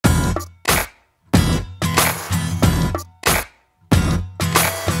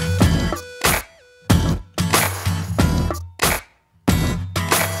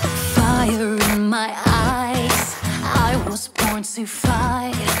my eyes, I was born to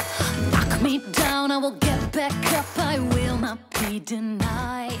fight. Knock me down, I will get back up, I will not be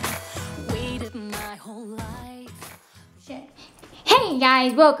denied. Waited my whole life. Hey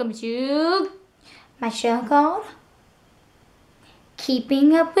guys, welcome to my show called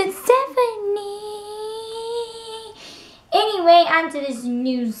Keeping Up with Stephanie. Anyway, on to this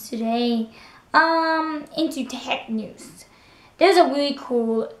news today. Into tech news. There's a really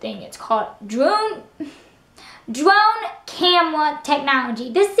cool thing. It's called drone camera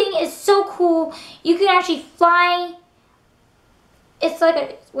technology. This thing is so cool. You can actually fly. It's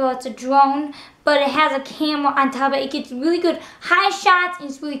like it's a drone, but it has a camera on top of it. It gets really good high shots, and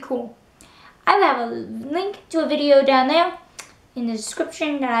it's really cool. I have a link to a video down there in the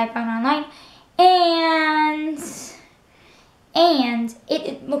description that I found online, and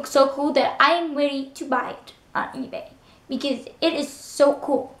it looks so cool that I am ready to buy it on eBay because it is so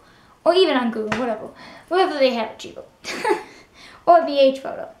cool, or even on Google, wherever they have it cheaper, or BH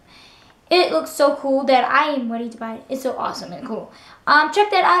Photo. It looks so cool that I am ready to buy it. It's so awesome and cool. Check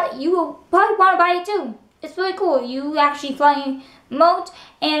that out. You will probably want to buy it too. It's really cool. You actually fly remote,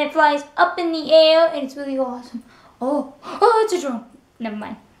 and it flies up in the air, and it's really awesome. Oh, it's a drone. Never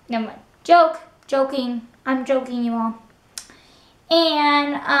mind. Joking. I'm joking, you all.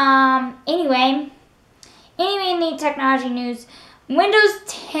 And anyway, in the technology news, Windows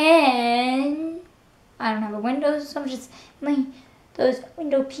 10. I don't have a Windows, so I'm just those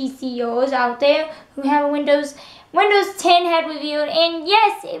Windows PCOs out there who have a Windows 10 had revealed, and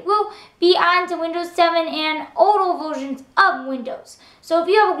yes, it will be on to Windows 7 and older versions of Windows. So if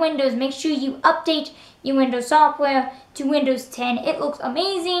you have a Windows, make sure you update your Windows software to Windows 10. It looks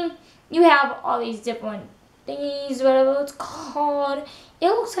amazing. You have all these different thingies, whatever it's called. It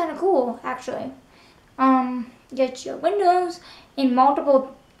looks kind of cool, actually. Get your Windows in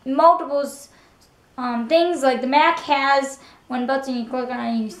multiple things. Like the Mac has one button you click on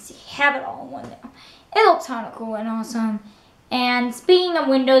and you have it all in one there. It looks kind of cool and awesome. And speaking of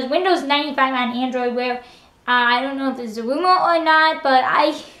Windows 95 on Android Wear, I don't know if this is a rumor or not, but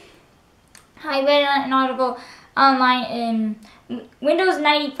I read an article online, and Windows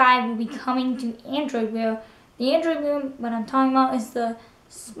 95 will be coming to Android Wear. The Android Wear, what I'm talking about, is the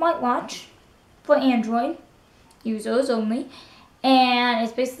smartwatch for Android users only. And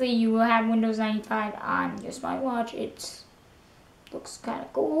it's basically you will have Windows 95 on your smartwatch. It looks kind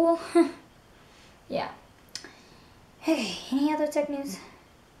of cool. Yeah. Hey, any other tech news?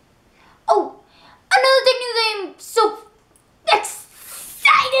 Oh, another tech news I am so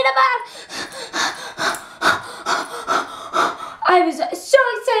excited about. I was so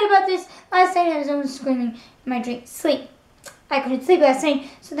excited about this. Last night I was almost screaming in my sleep. I couldn't sleep last night,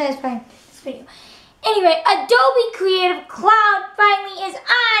 so that's why this video. Anyway, Adobe Creative Cloud finally is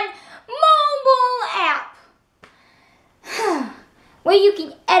on mobile app, where you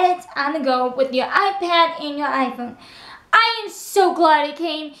can edit on the go with your iPad and your iPhone. I am so glad it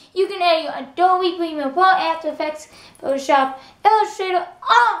came. You can edit your Adobe Premiere Pro, After Effects, Photoshop, Illustrator,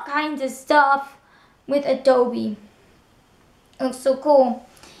 all kinds of stuff with Adobe. It looks so cool.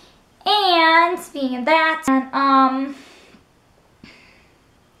 And speaking of that,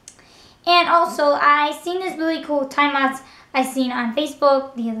 and also I seen this really cool time lapse I seen on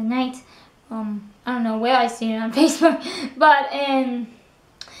Facebook the other night. I don't know where I seen it on Facebook, but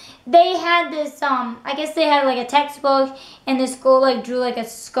they had this, I guess they had like a textbook, and this girl like drew like a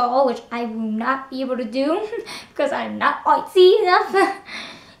skull, which I will not be able to do because I'm not artsy enough.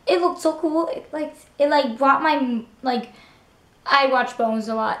 It looked so cool. It brought my, I watch Bones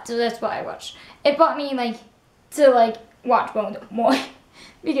a lot, so that's what I watched. It brought me to watch Bones more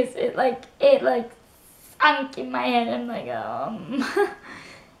because it sunk in my head. I'm like,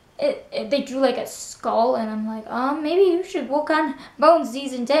 they drew like a skull, and I'm like, maybe you should work on Bones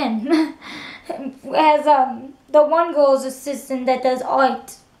season 10. As the one girl's assistant that does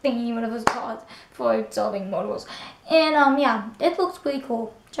art thingy, whatever it's called, for solving models. And yeah, it looks pretty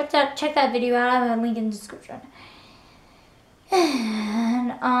cool. Check that video out. I have a link in the description.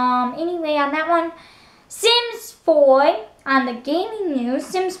 And anyway, on that one, Sims 4, on the gaming news,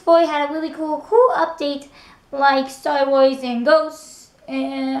 Sims 4 had a really cool update like Star Wars and Ghosts,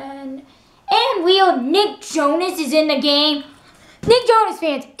 and real Nick Jonas is in the game. Nick Jonas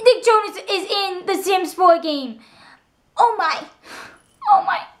fans, Nick Jonas is in the Sims 4 game. Oh my.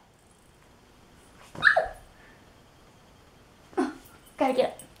 Gotta get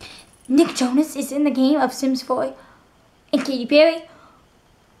it. Nick Jonas is in the game of Sims 4. And Katy Perry.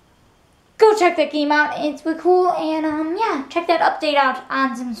 Go check that game out. It's really cool. And yeah, check that update out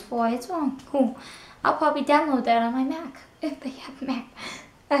on Sims 4. It's really cool. I'll probably download that on my Mac if they have Mac.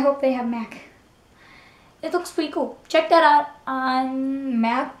 I hope they have Mac. it looks pretty cool. Check that out on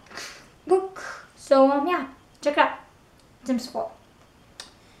MacBook. So yeah, check it out. Sims 4.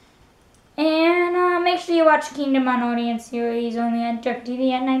 And make sure you watch Kingdom on Audience series only on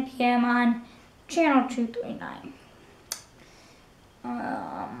DirecTV at 9 p.m. on channel 239.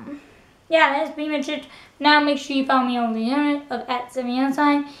 Yeah, that's pretty much it. Now make sure you follow me over the internet of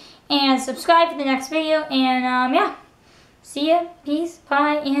 @7 and subscribe for the next video. And yeah, see ya, peace,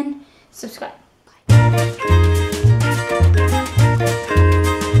 bye, and subscribe.